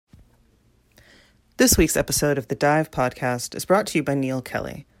This week's episode of the Dive podcast is brought to you by Neil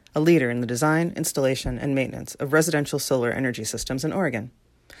Kelly, a leader in the design, installation, and maintenance of residential solar energy systems in Oregon.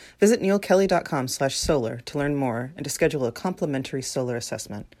 Visit neilkelly.com/solar to learn more and to schedule a complimentary solar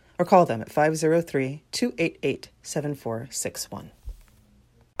assessment, or call them at 503-288-7461.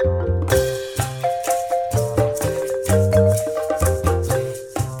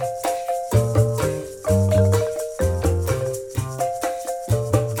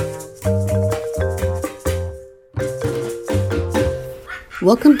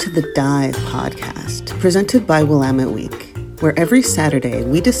 Welcome to the Dive podcast, presented by Willamette Week, where every Saturday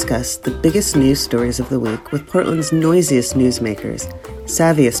we discuss the biggest news stories of the week with Portland's noisiest newsmakers,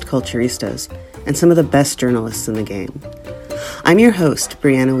 savviest culturistas, and some of the best journalists in the game. I'm your host,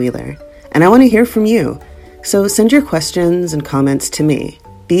 Brianna Wheeler, and I want to hear from you. So send your questions and comments to me,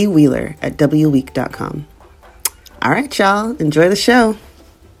 bwheeler@wweek.com. All right, y'all, enjoy the show.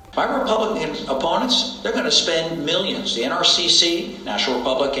 My Republican opponents, they're going to spend millions. The NRCC, National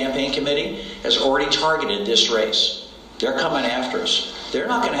Republican Campaign Committee, has already targeted this race. They're coming after us. They're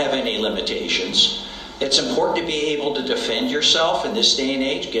not going to have any limitations. It's important to be able to defend yourself in this day and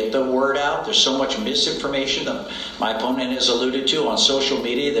age, get the word out. There's so much misinformation that my opponent has alluded to on social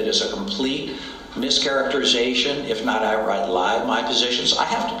media that is a complete mischaracterization, if not outright lie, my positions. I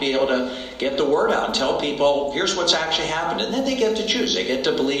have to be able to get the word out and tell people, here's what's actually happened. And then they get to choose. They get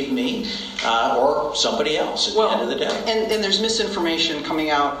to believe me or somebody else at the end of the day. And there's misinformation coming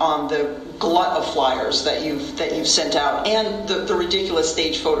out on the glut of flyers that you've sent out, and the ridiculous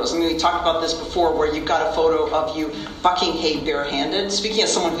stage photos. I mean, we talked about this before, where you've got a photo of you bucking hay barehanded. Speaking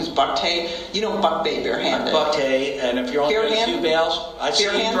as someone who's bucked hay, you don't buck hay barehanded. I bucked hay, and if you're only getting 2 bales, I see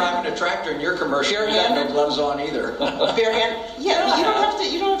you driving a tractor in your commercial. You got no gloves on either. Barehanded? Yeah, you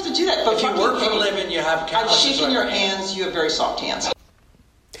don't have to do that. But if you work for a living, you have calluses. I'm shaking your hands. You have very soft hands.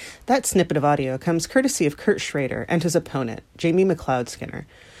 That snippet of audio comes courtesy of Kurt Schrader and his opponent, Jamie McLeod Skinner,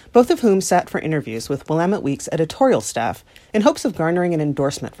 both of whom sat for interviews with Willamette Week's editorial staff in hopes of garnering an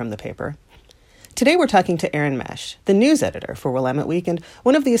endorsement from the paper. Today we're talking to Aaron Mesh, the news editor for Willamette Week and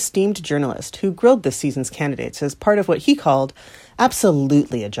one of the esteemed journalists who grilled this season's candidates as part of what he called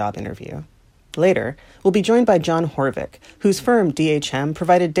absolutely a job interview. Later, we'll be joined by John Horvick, whose firm DHM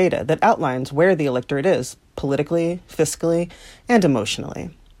provided data that outlines where the electorate is politically, fiscally, and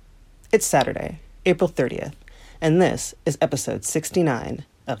emotionally. It's Saturday, April 30th, and this is episode 69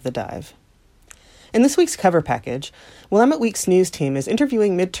 of The Dive. In this week's cover package, Willamette Week's news team is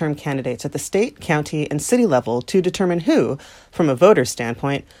interviewing midterm candidates at the state, county, and city level to determine who, from a voter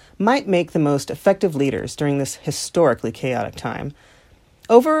standpoint, might make the most effective leaders during this historically chaotic time.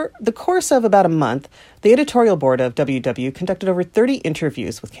 Over the course of about a month, the editorial board of WW conducted over 30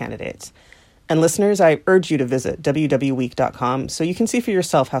 interviews with candidates. And listeners, I urge you to visit wwweek.com so you can see for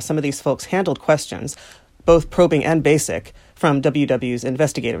yourself how some of these folks handled questions, both probing and basic, from WW's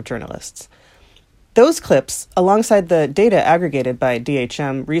investigative journalists. Those clips, alongside the data aggregated by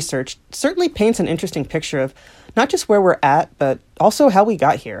DHM Research, certainly paints an interesting picture of not just where we're at, but also how we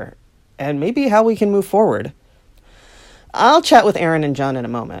got here, and maybe how we can move forward. I'll chat with Aaron and John in a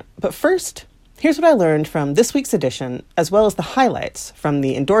moment, but first, here's what I learned from this week's edition, as well as the highlights from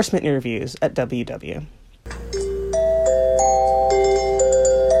the endorsement interviews at WW.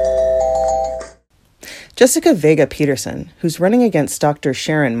 Jessica Vega Peterson, who's running against Dr.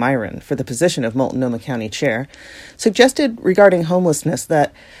 Sharon Myron for the position of Multnomah County Chair, suggested regarding homelessness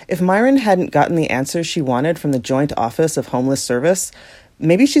that if Myron hadn't gotten the answers she wanted from the Joint Office of Homeless Service,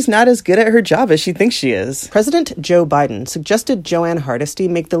 maybe she's not as good at her job as she thinks she is. President Joe Biden suggested Joanne Hardesty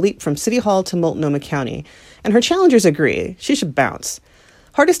make the leap from City Hall to Multnomah County, and her challengers agree she should bounce.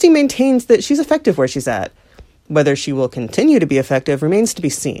 Hardesty maintains that she's effective where she's at. Whether she will continue to be effective remains to be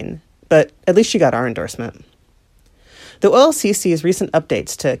seen, but at least she got our endorsement. The OLCC's recent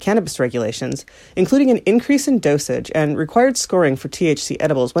updates to cannabis regulations, including an increase in dosage and required scoring for THC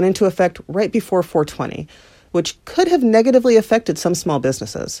edibles, went into effect right before 420, which could have negatively affected some small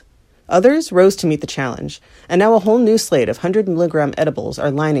businesses. Others rose to meet the challenge, and now a whole new slate of 100-milligram edibles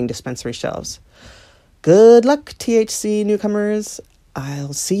are lining dispensary shelves. Good luck, THC newcomers.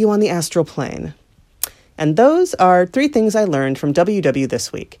 I'll see you on the astral plane. And those are 3 things I learned from WW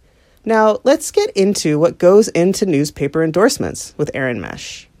this week. Now, let's get into what goes into newspaper endorsements with Aaron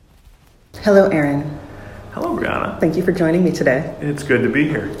Mesh. Hello, Aaron. Hello, Brianna. Thank you for joining me today. It's good to be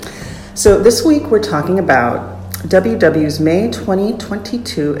here. So this week we're talking about WW's May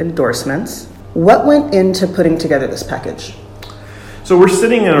 2022 endorsements. What went into putting together this package? So we're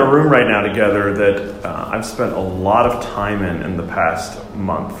sitting in a room right now together that I've spent a lot of time in the past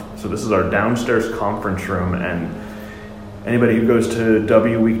month. So this is our downstairs conference room, and anybody who goes to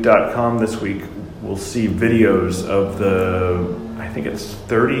wweek.com this week we'll see videos of I think it's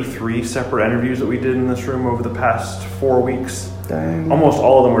 33 separate interviews that we did in this room over the past 4 weeks. Dang. Almost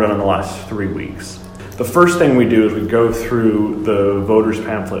all of them were done in the last 3 weeks. The first thing we do is we go through the voters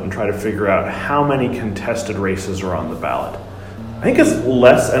pamphlet and try to figure out how many contested races are on the ballot. I think as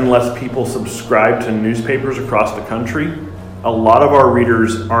less and less people subscribe to newspapers across the country, a lot of our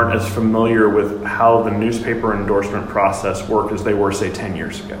readers aren't as familiar with how the newspaper endorsement process worked as they were, say, 10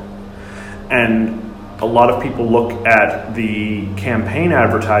 years ago. And a lot of people look at the campaign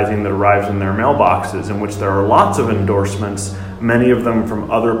advertising that arrives in their mailboxes, in which there are lots of endorsements, many of them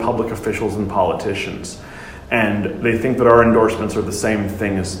from other public officials and politicians. And they think that our endorsements are the same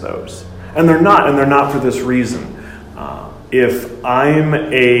thing as those. And they're not for this reason. If I'm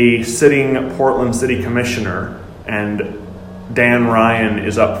a sitting Portland City Commissioner and Dan Ryan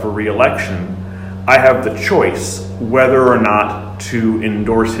is up for re-election, I have the choice whether or not to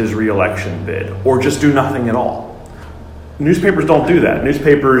endorse his re-election bid or just do nothing at all. Newspapers don't do that.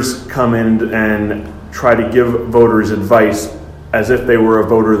 Newspapers come in and try to give voters advice as if they were a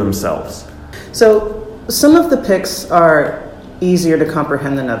voter themselves. So some of the picks are easier to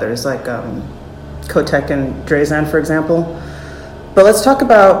comprehend than others, like Kotek and Drazan, for example. But let's talk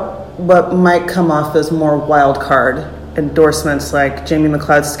about what might come off as more wild card endorsements, like Jamie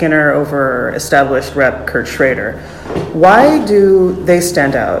McLeod Skinner over established rep Kurt Schrader. Why do they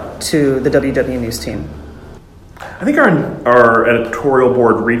stand out to the WW News team? I think our editorial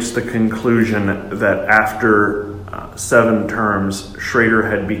board reached the conclusion that after 7 terms, Schrader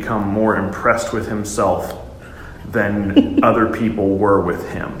had become more impressed with himself than other people were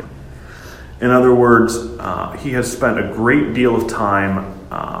with him. In other words, he has spent a great deal of time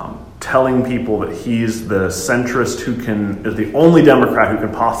telling people that he's the centrist is the only Democrat who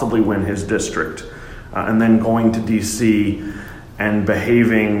can possibly win his district, and then going to D.C. and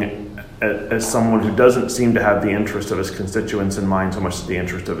behaving as someone who doesn't seem to have the interest of his constituents in mind so much as the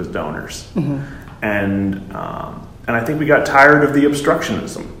interest of his donors. Mm-hmm. And I think we got tired of the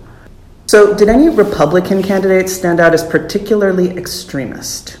obstructionism. So did any Republican candidates stand out as particularly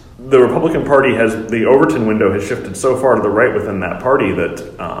extremist? The Republican Party the Overton window has shifted so far to the right within that party that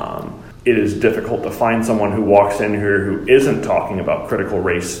it is difficult to find someone who walks in here who isn't talking about critical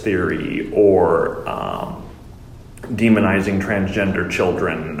race theory or demonizing transgender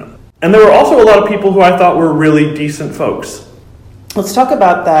children. And there were also a lot of people who I thought were really decent folks. Let's talk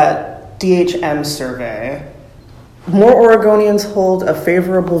about that DHM survey. More Oregonians hold a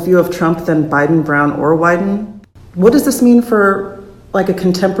favorable view of Trump than Biden, Brown, or Wyden. What does this mean for like a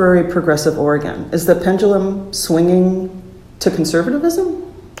contemporary progressive Oregon? Is the pendulum swinging to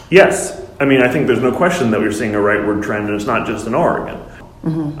conservatism? Yes. I mean, I think there's no question that we're seeing a rightward trend, and it's not just in Oregon.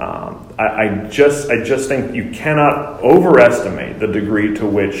 Mm-hmm. I just think you cannot overestimate the degree to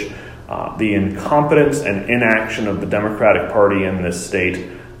which the incompetence and inaction of the Democratic Party in this state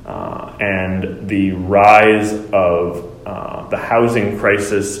and the rise of the housing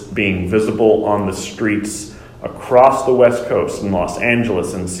crisis being visible on the streets across the West Coast, in Los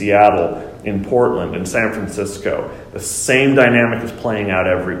Angeles, in Seattle, in Portland, in San Francisco. The same dynamic is playing out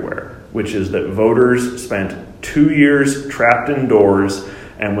everywhere, which is that voters spent 2 years trapped indoors,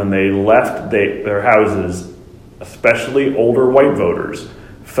 and when they left their houses, especially older white voters,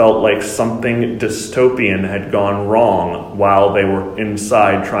 felt like something dystopian had gone wrong while they were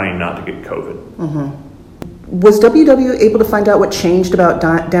inside trying not to get COVID. Mm-hmm. Was WW able to find out what changed about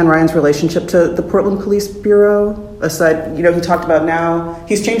Dan Ryan's relationship to the Portland Police Bureau? Aside, he talked about now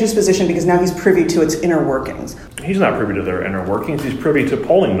he's changed his position because now he's privy to its inner workings. He's not privy to their inner workings. He's privy to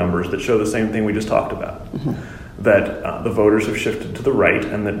polling numbers that show the same thing we just talked about. Mm-hmm. That the voters have shifted to the right,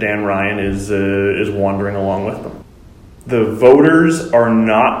 and that Dan Ryan is wandering along with them. The voters are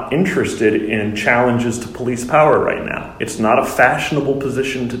not interested in challenges to police power right now. It's not a fashionable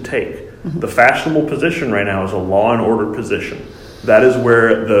position to take. Mm-hmm. The fashionable position right now is a law and order position. That is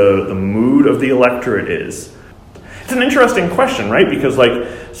where the mood of the electorate is. It's an interesting question, right? Because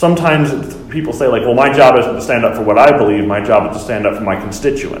sometimes people say well, my job isn't to stand up for what I believe. My job is to stand up for my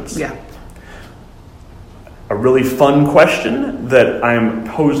constituents. Yeah. A really fun question that I'm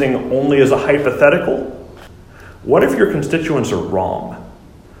posing only as a hypothetical. What if your constituents are wrong?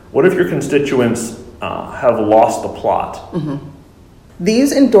 What if your constituents have lost the plot? Mm-hmm.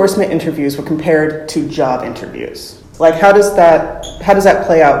 These endorsement interviews were compared to job interviews. How does that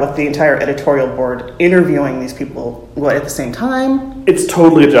play out with the entire editorial board interviewing these people at the same time? It's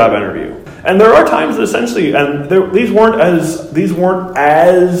totally a job interview, and there are times that essentially, and these weren't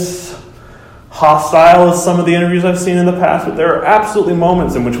as hostile as some of the interviews I've seen in the past, but there are absolutely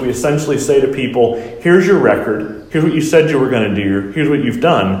moments in which we essentially say to people, here's your record, here's what you said you were going to do, here's what you've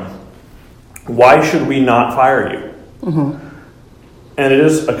done. why should we not fire you? Mm-hmm. And it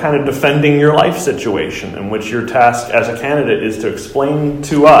is a kind of defending your life situation in which your task as a candidate is to explain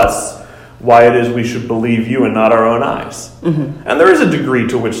to us why it is we should believe you and not our own eyes. Mm-hmm. And there is a degree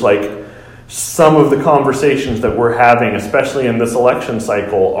to which, like, some of the conversations that we're having, especially in this election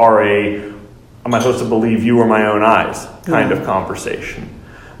cycle, are am I supposed to believe you or my own eyes kind of conversation.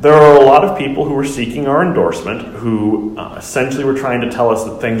 There are a lot of people who are seeking our endorsement who essentially were trying to tell us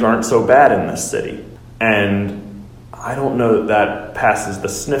that things aren't so bad in this city. And I don't know that passes the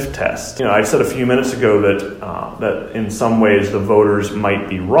sniff test. You know, I said a few minutes ago that in some ways the voters might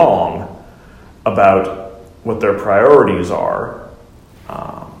be wrong about what their priorities are.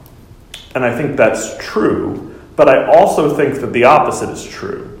 And I think that's true. But I also think that the opposite is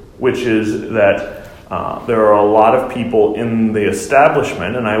true, which is that there are a lot of people in the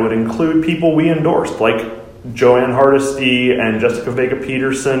establishment, and I would include people we endorsed, like Joanne Hardesty and Jessica Vega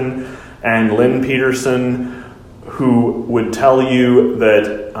Peterson and Lynn Peterson, who would tell you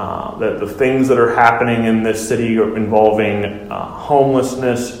that that the things that are happening in this city involving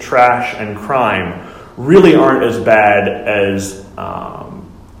homelessness, trash, and crime really aren't as bad as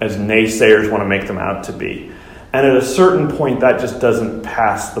naysayers want to make them out to be. And at a certain point, that just doesn't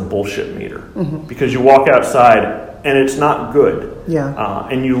pass the bullshit meter. Mm-hmm. Because you walk outside and it's not good. Yeah.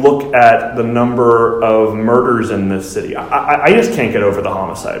 And you look at the number of murders in this city. I just can't get over the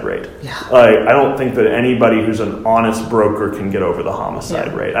homicide rate. Yeah. I don't think that anybody who's an honest broker can get over the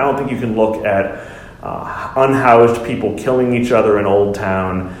homicide rate. I don't think you can look at unhoused people killing each other in Old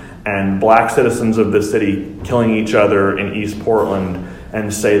Town and black citizens of the city killing each other in East Portland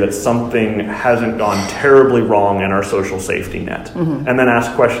and say that something hasn't gone terribly wrong in our social safety net. Mm-hmm. And then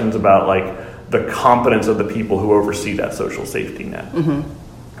ask questions about, like, the competence of the people who oversee that social safety net. Mm-hmm.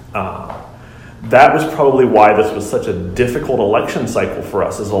 That was probably why this was such a difficult election cycle for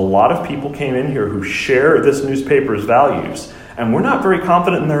us, is a lot of people came in here who share this newspaper's values, and we're not very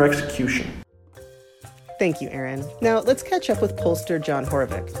confident in their execution. Thank you, Aaron. Now, let's catch up with pollster John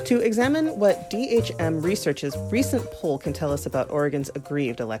Horvick to examine what DHM Research's recent poll can tell us about Oregon's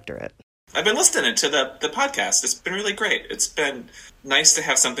aggrieved electorate. I've been listening to the podcast. It's been really great. It's been nice to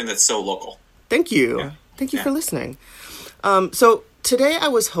have something that's so local. Thank you. Yeah. Thank you for listening. So today I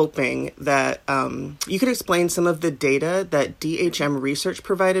was hoping that you could explain some of the data that DHM Research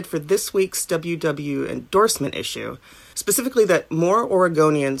provided for this week's WW endorsement issue. Specifically, that more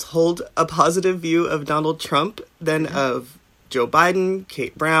Oregonians hold a positive view of Donald Trump than of Joe Biden,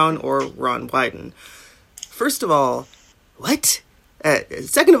 Kate Brown, or Ron Wyden. First of all, what?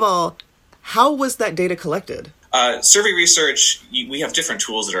 Second of all, how was that data collected? Survey research, we have different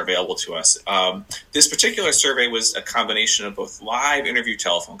tools that are available to us. This particular survey was a combination of both live interview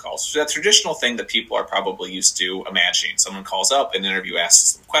telephone calls. So that traditional thing that people are probably used to imagining. Someone calls up, an interview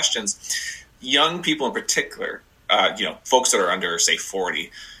asks them questions. Young people in particular, folks that are under, say,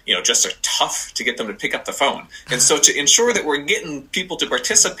 40, just are tough to get them to pick up the phone. And so to ensure that we're getting people to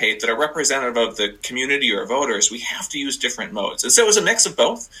participate that are representative of the community or voters, we have to use different modes. And so it was a mix of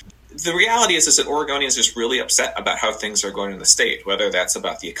both. The reality is that Oregonians are just really upset about how things are going in the state, whether that's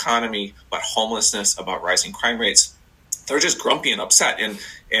about the economy, about homelessness, about rising crime rates. They're just grumpy and upset.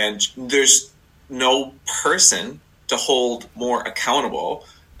 And there's no person to hold more accountable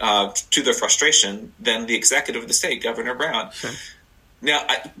to their frustration than the executive of the state, Governor Brown. Sure. Now,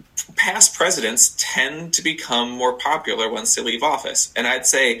 past presidents tend to become more popular once they leave office. And I'd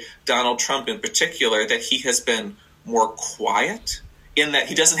say Donald Trump in particular, that he has been more quiet in that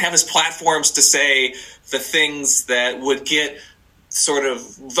he doesn't have his platforms to say the things that would get sort of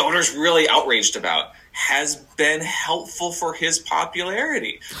voters really outraged about, has been helpful for his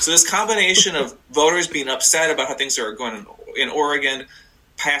popularity. So this combination of voters being upset about how things are going in Oregon,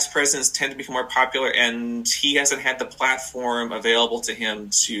 past presidents tend to become more popular, and he hasn't had the platform available to him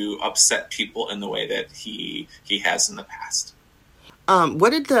to upset people in the way that he has in the past.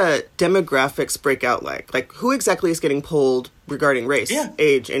 What did the demographics break out like? Like, who exactly is getting polled regarding race,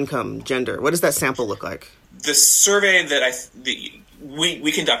 age, income, gender? What does that sample look like? The survey that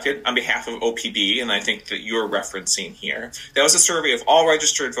we conducted on behalf of OPB, and I think that you're referencing here, that was a survey of all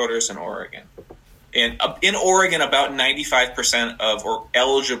registered voters in Oregon. And in Oregon, about 95% of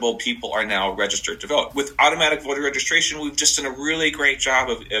eligible people are now registered to vote. With automatic voter registration, we've just done a really great job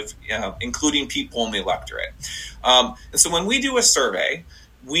of including people in the electorate. And so when we do a survey,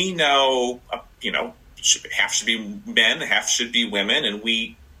 we know, half should be men, half should be women, and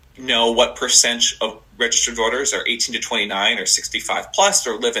we know what percent of registered voters are 18 to 29 or 65 plus,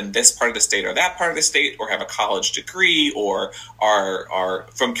 or live in this part of the state or that part of the state, or have a college degree, or are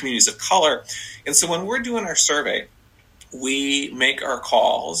from communities of color. And so when we're doing our survey, we make our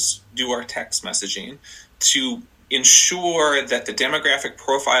calls, do our text messaging to ensure that the demographic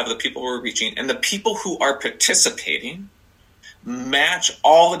profile of the people we're reaching and the people who are participating match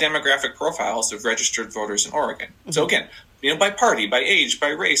all the demographic profiles of registered voters in Oregon. Mm-hmm. So again, by party, by age, by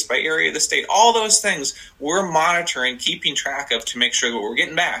race, by area of the state, all those things we're monitoring, keeping track of to make sure that what we're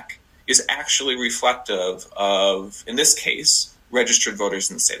getting back is actually reflective of, in this case, registered voters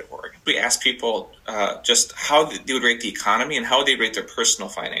in the state of Oregon. We asked people just how they would rate the economy and how they rate their personal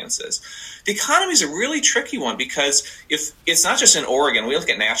finances. The economy is a really tricky one because if it's not just in Oregon, we look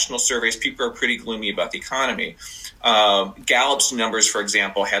at national surveys, people are pretty gloomy about the economy. Gallup's numbers, for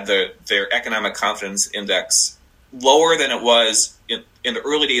example, had their economic confidence index lower than it was in the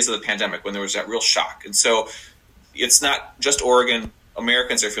early days of the pandemic when there was that real shock. And so it's not just Oregon,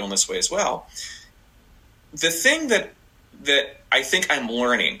 Americans are feeling this way as well. The thing that I think I'm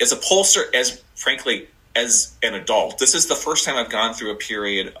learning as a pollster, as an adult, this is the first time I've gone through a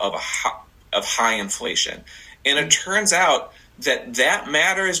period of high inflation. And it turns out that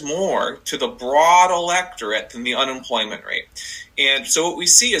matters more to the broad electorate than the unemployment rate. And so what we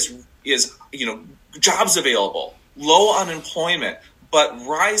see is jobs available, low unemployment, but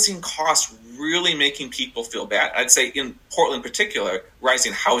rising costs really making people feel bad. I'd say in Portland in particular,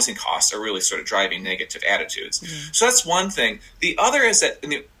 rising housing costs are really sort of driving negative attitudes. Mm-hmm. So that's one thing. The other is that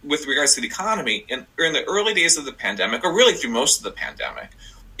with regards to the economy, in the early days of the pandemic, or really through most of the pandemic,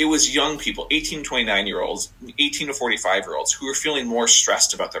 it was young people, 18 to 29-year-olds, 18 to 45-year-olds, who were feeling more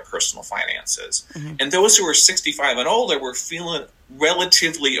stressed about their personal finances. Mm-hmm. And those who were 65 and older were feeling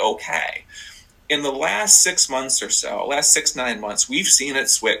relatively okay. In the last 6 months or so, last 9 months, we've seen it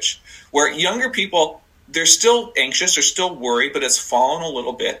switch, where younger people, they're still anxious, they're still worried, but it's fallen a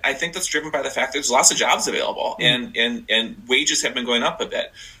little bit. I think that's driven by the fact that there's lots of jobs available, and wages have been going up a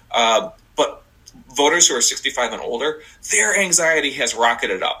bit. But voters who are 65 and older, their anxiety has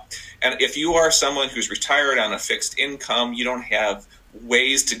rocketed up. And if you are someone who's retired on a fixed income, you don't have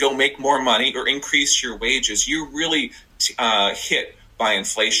ways to go make more money or increase your wages, you're really hit by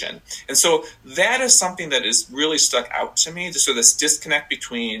inflation. And so that is something that is really stuck out to me. So this disconnect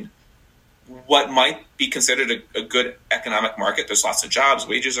between what might be considered a good economic market, there's lots of jobs,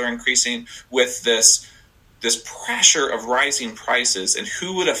 wages are increasing, with this pressure of rising prices and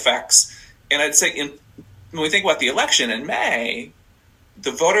who it affects. And I'd say when we think about the election in May,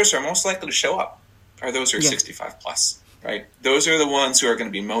 the voters who are most likely to show up are those who are 65 plus, right? Those are the ones who are going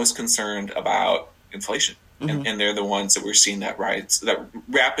to be most concerned about inflation. Mm-hmm. And they're the ones that we're seeing that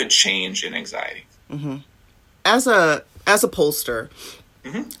rapid change in anxiety. Mm-hmm. As a pollster,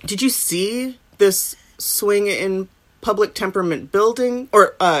 mm-hmm. did you see this swing in public temperament building?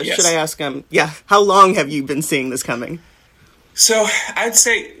 Or yes. Should I ask how long have you been seeing this coming? So I'd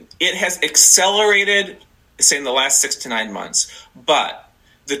say it has accelerated, say, in the last 6 to 9 months. But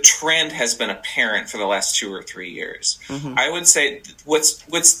the trend has been apparent for the last 2 or 3 years. Mm-hmm. I would say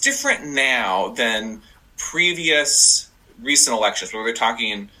what's different now than previous recent elections, where we're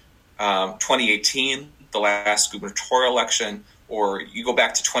talking 2018, the last gubernatorial election, or you go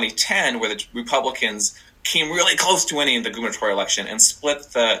back to 2010, where the Republicans came really close to winning the gubernatorial election and split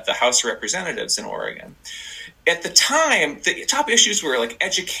the House of Representatives in Oregon. At the time, the top issues were like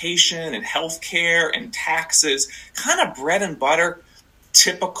education and healthcare and taxes, kind of bread and butter,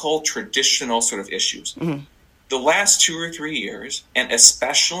 typical traditional sort of issues. Mm-hmm. The last 2 or 3 years, and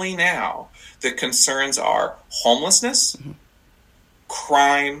especially now, the concerns are homelessness, mm-hmm.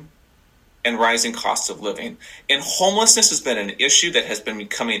 crime, and rising costs of living. And homelessness has been an issue that has been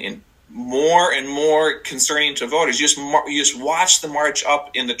becoming more and more concerning to voters. You just watch the march up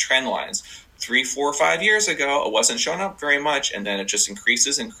in the trend lines. 3, 4, 5 years ago, it wasn't showing up very much, and then it just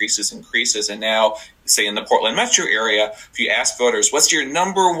increases. And now, say in the Portland metro area, if you ask voters, what's your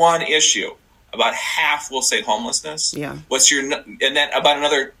number one issue? About half will say homelessness. Yeah. And then about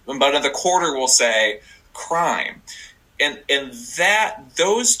another quarter will say crime. And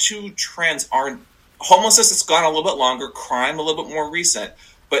those two trends aren't, homelessness has gone a little bit longer, crime a little bit more recent,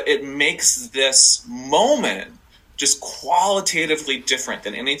 but it makes this moment just qualitatively different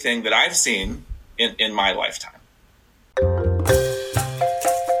than anything that I've seen in my lifetime.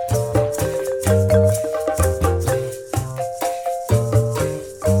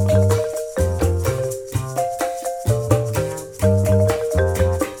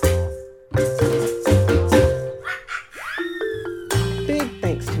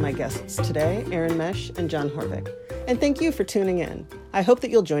 Today, Aaron Mesh and John Horvick. And thank you for tuning in. I hope that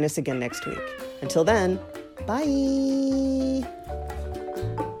you'll join us again next week. Until then, bye!